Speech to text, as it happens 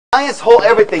Alliance, whole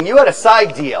everything. You had a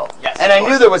side deal. Yes, and I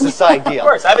knew there was a side deal. Of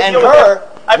course. I've been and dealing her,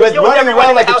 with running everyone around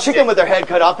in the like a house chicken with her head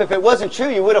cut off, if it wasn't true,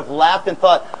 you would have laughed and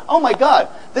thought, oh my God,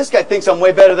 this guy thinks I'm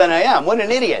way better than I am. What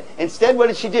an idiot. Instead, what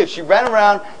did she do? She ran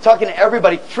around talking to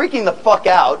everybody, freaking the fuck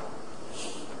out.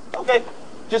 Okay.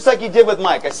 Just like you did with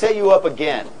Mike. I set you up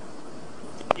again.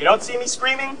 You don't see me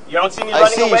screaming. You don't see me running away.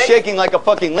 I see you shaking like a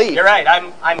fucking leaf. You're right.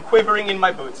 I'm quivering in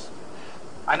my boots.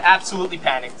 I'm absolutely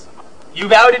panicked.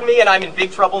 You've outed me, and I'm in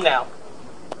big trouble now.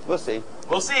 We'll see.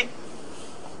 We'll see.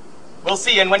 We'll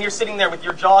see. And when you're sitting there with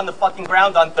your jaw on the fucking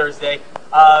ground on Thursday,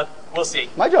 we'll see.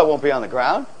 My jaw won't be on the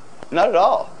ground. Not at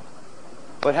all.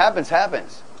 What happens,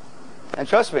 happens. And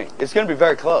trust me, it's going to be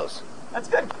very close. That's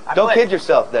good. Don't kid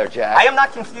yourself there, Jack. I am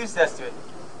not confused as to it.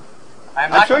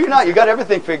 I'm sure you're not. You got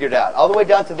everything figured out, all the way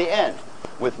down to the end.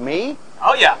 With me.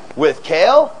 Oh, yeah. With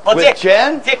Kale. Well, with Dick,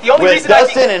 Jen. Dick, the only with reason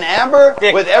Dustin and Amber.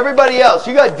 Dick, with everybody else.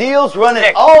 You got deals running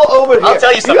Dick, all over here. I'll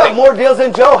tell you something. You got more deals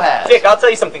than Joe has. Dick, I'll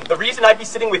tell you something. The reason I'd be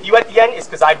sitting with you at the end is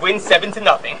because I'd win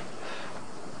 7-0.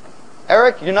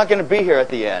 Eric, you're not going to be here at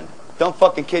the end. Don't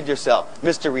fucking kid yourself.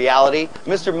 Mr. Reality,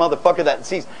 Mr. Motherfucker that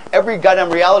sees every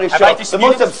goddamn reality show, the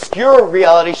most obscure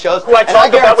reality shows, who I talk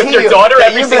about with your daughter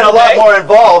that you've been a lot more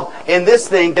involved in this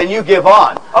thing than you give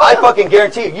on. Oh, I fucking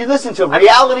guarantee you. You listen to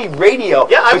reality radio,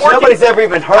 which nobody's ever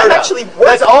even heard of.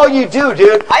 That's all you do,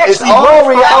 dude. It's all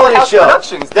reality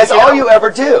shows. That's all you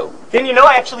ever do. Didn't you know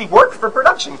I actually work for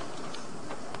production?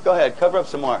 Go ahead, cover up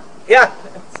some more. Yeah,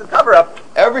 it's a cover-up.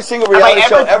 Every single reality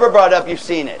show ever brought up, you've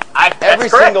seen it. Every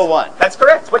single one. That's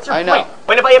correct. What's your point? Know.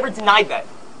 When have I ever denied that?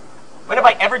 When have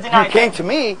I ever denied that? You came to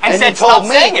me and said, you told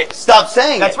me, stop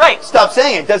saying it. That's right. Stop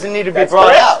saying it. It doesn't need to be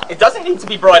brought out. It doesn't need to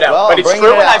be brought out, but it's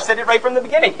true, and I've said it right from the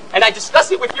beginning. And I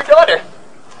discussed it with your daughter.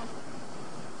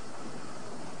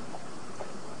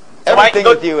 Everything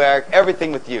with you, Eric.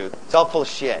 Everything with you. It's all full of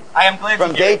shit. I am glad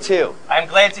from to hear day two. I am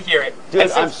glad to hear it.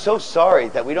 Dude, I'm so sorry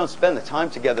that we don't spend the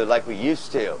time together like we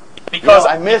used to. Because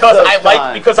I like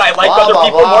other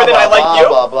people more than I like you.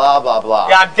 Blah blah blah blah.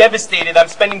 Yeah, I'm devastated. I'm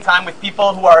spending time with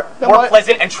people who are more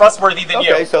pleasant and trustworthy than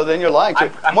you. Okay, so then you're lying too.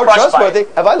 I'm more trustworthy?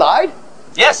 Have I lied?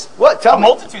 Yes. What? Tell me.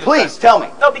 Please tell me.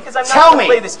 No, because I'm not going to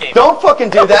play this game. Don't fucking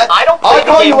do that. I don't play I'll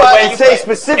call you out and say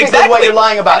specifically what you're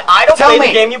lying about. I don't play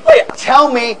the game you play. Tell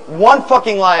me one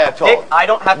fucking lie I've told. Dick, I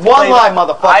don't have to play. One lie,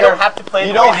 motherfucker. I don't have to play.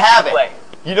 You don't have it.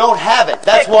 You don't have it.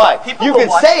 That's why. You can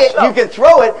say it, you can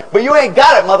throw it, but you ain't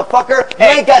got it, motherfucker. You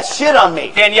ain't got shit on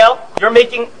me. Danielle,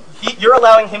 you're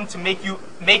allowing him to make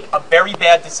a very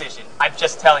bad decision. I'm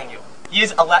just telling you.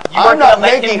 I'm not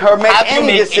making her make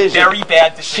any decision. A very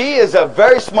bad decision. She is a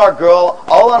very smart girl,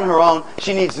 all on her own.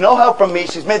 She needs no help from me.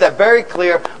 She's made that very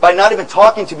clear by not even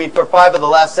talking to me for 5 of the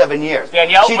last 7 years.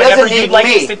 Danielle, whenever you'd like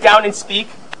to sit down and speak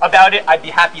about it, I'd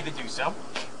be happy to do so.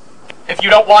 If you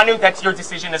don't want to, that's your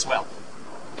decision as well.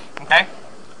 Okay?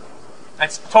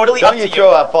 That's totally up to you. Don't you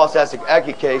throw out false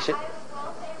accusation.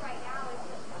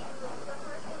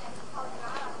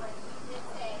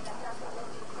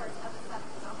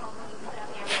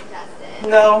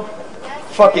 No.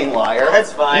 Fucking liar.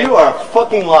 That's fine. You are a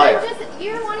fucking liar.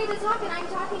 You're wanting to talk and I'm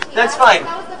talking to you. That's fine.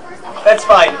 That's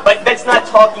fine. But that's not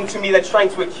talking to me. That's trying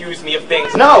to accuse me of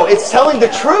things. No, it's telling the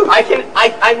truth.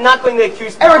 I'm not going to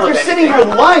accuse people Eric, you're sitting here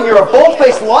lying. You're a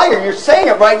bold-faced liar. You're saying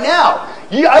it right now.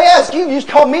 I asked you. You just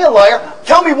called me a liar.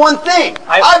 Tell me one thing.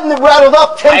 I've rattled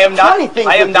up 10, 20 things.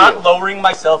 I am not lowering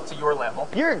myself to your level.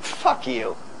 Fuck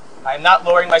you. I am not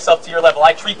lowering myself to your level.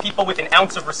 I treat people with an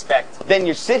ounce of respect. Then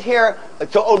you sit here,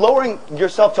 lowering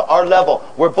yourself to our level.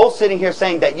 We're both sitting here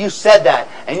saying that you said that,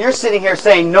 and you're sitting here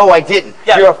saying, no, I didn't.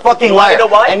 Yeah. You're a fucking liar. You know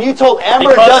why? And you told Amber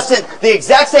and Dustin the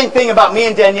exact same thing about me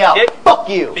and Danielle. Fuck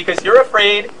you. Because you're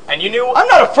afraid, and you knew... I'm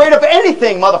not afraid of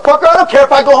anything, motherfucker. I don't care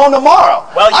if I go home tomorrow.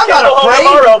 Well, you can't go home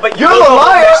tomorrow, but you're the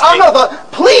liar. I'm not the...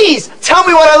 Please, tell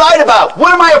me what I lied about.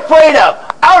 What am I afraid of?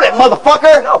 Out it,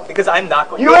 motherfucker! No, because I'm not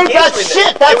going to. You ain't got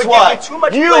shit, that's why.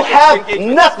 You have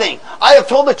nothing. I have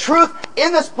told the truth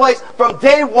in this place from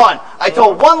day one. I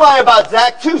told one lie about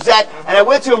Zach to Zach, and I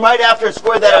went to him right after and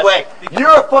squared that away.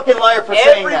 You're a fucking liar for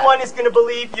saying that. Everyone is going to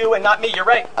believe you and not me. You're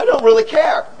right. I don't really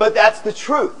care, but that's the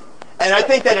truth. And I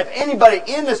think that if anybody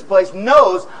in this place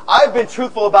knows, I've been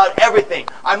truthful about everything.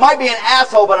 I might be an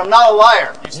asshole, but I'm not a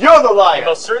liar. You're the liar. You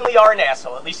most certainly are an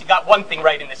asshole. At least you got one thing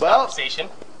right in this conversation.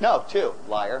 No, 2,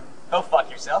 liar. Go fuck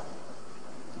yourself.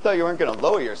 I thought you weren't going to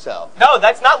lower yourself. No,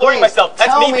 that's not lowering myself.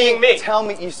 That's me being me. Tell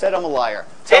me, you said I'm a liar.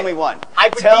 Tell me one. I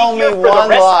would tell be here me for one the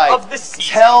rest lie. of the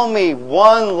season. Tell me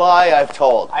one lie I've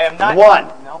told. I am not. One.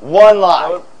 No. One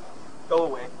lie. Go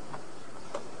away.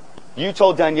 You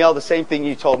told Danielle the same thing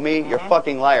you told me. You're a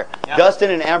fucking liar. Yeah. Dustin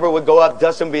and Amber would go up.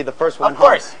 Dustin would be the first one Of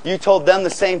course. home. You told them the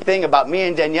same thing about me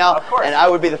and Danielle. Of course. And I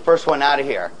would be the first one out of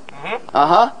here.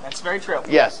 That's very true.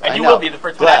 Yes, and I you know. will be the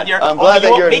first one out of here. I'm glad that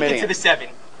you you're won't make admitting it to the 7.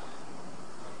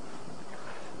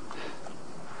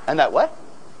 And that what?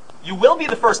 You will be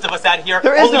the first of us out of here.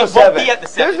 There is only no you 7. Won't be at the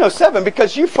 7. There's no 7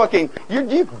 because you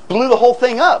blew the whole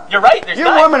thing up. You're right. There's You're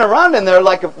 9. worming around in there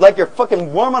like you're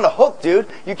fucking worm on a hook, dude.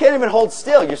 You can't even hold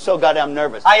still. You're so goddamn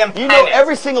nervous. I am You panicked. know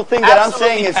every single thing that Absolutely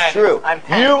I'm saying is panicked. true. I'm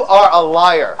panicked. You are a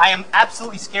liar. I am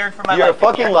absolutely scared for my You're life. a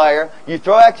fucking liar. You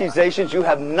throw accusations. You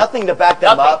have nothing to back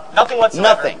them up. Nothing whatsoever.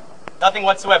 Nothing. Nothing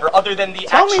whatsoever, other than the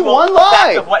Tell me actual one fact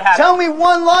lie. of what happened. Tell me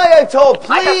one lie I told,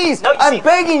 please. No, you I'm see-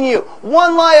 begging you.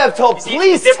 One lie I've told. You see,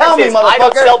 Please the tell me, difference is I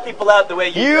don't motherfucker. sell people out the way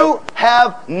you do. You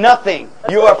have nothing.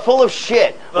 You are full of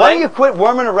shit. Why don't you quit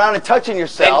worming around and touching And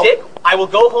yourself? Dick, I will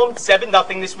go home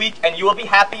 7-0 this week, and you will be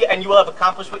happy, and you will have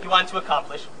accomplished what you want to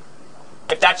accomplish.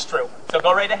 If that's true. So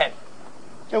go right ahead.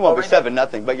 It won't be Already.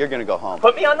 7-0, but you're going to go home.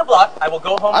 Put me on the block. I will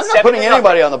go home I'm 7-0. not putting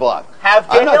anybody on the block. Have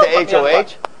I'm not Danielle the put me on the HOH.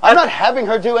 block. I'm not having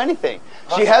her do anything.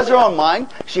 She has her own mind.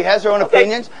 She has her own Okay.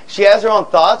 opinions. She has her own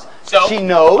thoughts. So, she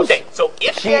knows. Okay, so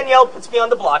if Danielle puts me on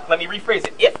the block, let me rephrase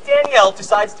it. If Danielle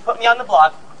decides to put me on the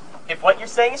block, if what you're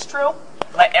saying is true,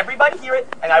 let everybody hear it,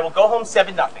 and I will go home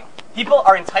 7-0. People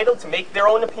are entitled to make their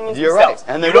own opinions You're themselves.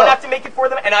 right, and they you don't will. have to make it for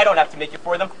them, and I don't have to make it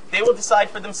for them. They will decide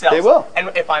for themselves. They will. And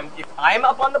if I'm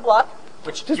up on the block,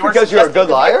 which Just you're because you're a suggesting good could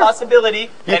be liar? possibility,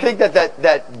 You then think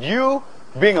that you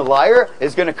being a liar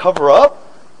is going to cover up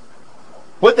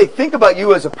what they think about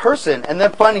you as a person, and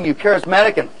then finding you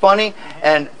charismatic and funny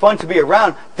and fun to be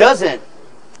around doesn't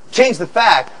change the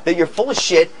fact that you're full of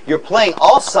shit, you're playing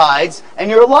all sides,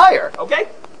 and you're a liar. Okay?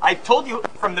 I told you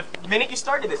from the minute you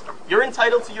started this, you're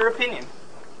entitled to your opinion.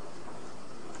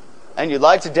 And you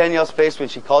lied to Danielle's face when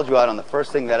she called you out on the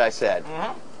first thing that I said.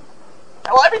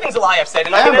 Well, everything's a lie, I've said,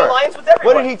 and I'm in Amber, alliance with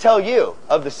everyone. what did he tell you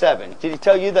of the 7? Did he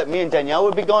tell you that me and Danielle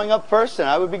would be going up first and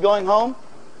I would be going home?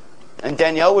 And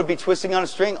Danielle would be twisting on a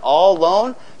string all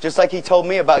alone, just like he told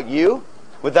me about you?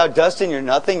 Without Dustin, you're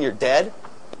nothing, you're dead?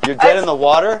 You're dead in the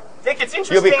water? Dick, it's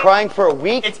interesting. You'll be crying for a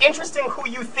week? It's interesting who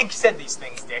you think said these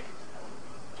things, Dick.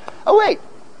 Oh, wait.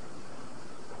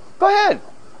 Go ahead.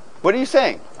 What are you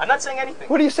saying? I'm not saying anything.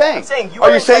 What are you saying? I'm saying you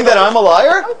are you saying that I'm a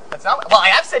liar? That's not. Well, I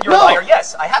have said you're No. a liar.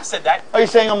 Yes, I have said that. Are you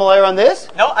saying I'm a liar on this?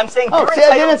 No, I'm saying Oh, you're see, I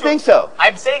entitled didn't to. think so.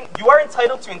 I'm saying you are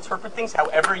entitled to interpret things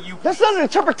however you. That's not an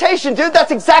interpretation, dude.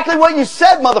 That's exactly what you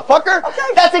said, motherfucker. Okay.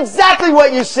 That's exactly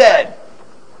what you said.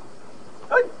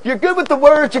 Good. You're good with the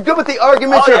words. You're good with the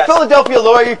arguments. Oh, You're yes. a Philadelphia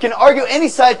lawyer. You can argue any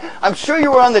side. I'm sure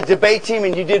you were on the debate team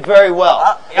and you did very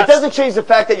well. Yes. It doesn't change the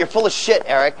fact that you're full of shit,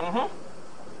 Eric.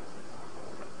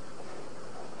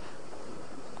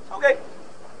 Okay.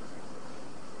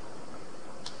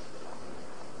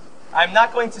 I'm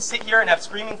not going to sit here and have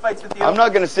screaming fights with you. I'm not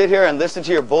going to sit here and listen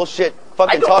to your bullshit I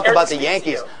fucking don't talk care about to the speak to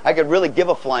Yankees. you. I could really give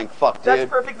a flying fuck, That's dude.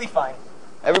 perfectly fine.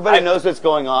 Everybody knows what's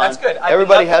going on. That's good.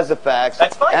 Everybody has the facts.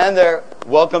 That's fine. And they're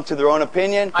welcome to their own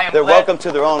opinion. I am They're glad- welcome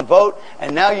to their own vote.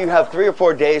 And now you have 3 or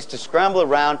 4 days to scramble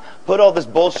around, put all this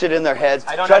bullshit in their heads,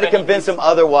 I don't try have to any convince need them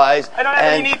otherwise, I don't have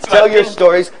and any need to. tell I've your been-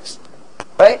 stories.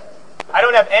 Right? I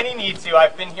don't have any need to.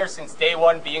 I've been here since day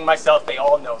one, being myself. They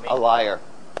all know me. A liar.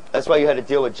 That's why you had to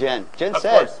deal with Jen. Jen Of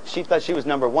said course. she thought she was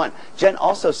number 1. Jen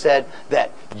also said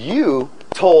that you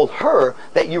told her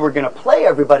that you were going to play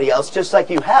everybody else just like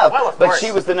you have, Well, of but course.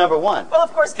 she was the number 1. Well,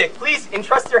 of course, Dick. Please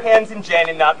entrust your hands in Jen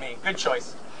and not me. Good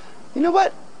choice. You know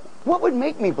what? What would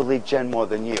make me believe Jen more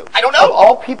than you? I don't know. Of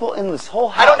all people in this whole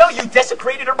house. I don't know. You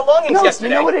desecrated her belongings No, yesterday.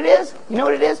 you know what it is? You know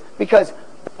what it is? Because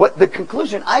what the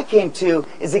conclusion I came to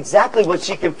is exactly what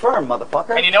she confirmed,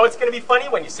 motherfucker. And you know what's going to be funny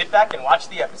when you sit back and watch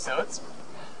the episodes?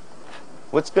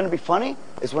 What's going to be funny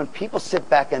is when people sit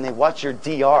back and they watch your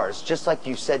DRs, just like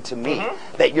you said to me,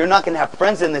 that you're not going to have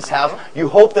friends in this house. You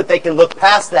hope that they can look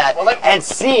past that and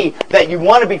see that you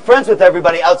want to be friends with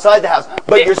everybody outside the house.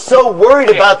 But Dick, you're so worried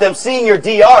Dick, about them seeing your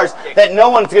DRs Dick, that no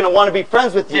one's going to want to be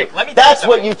friends with you. Dick, let me tell That's you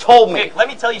what something. you told me. Dick, let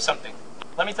me tell you something.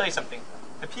 Let me tell you something.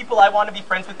 The people I want to be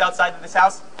friends with outside of this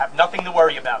house have nothing to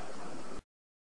worry about.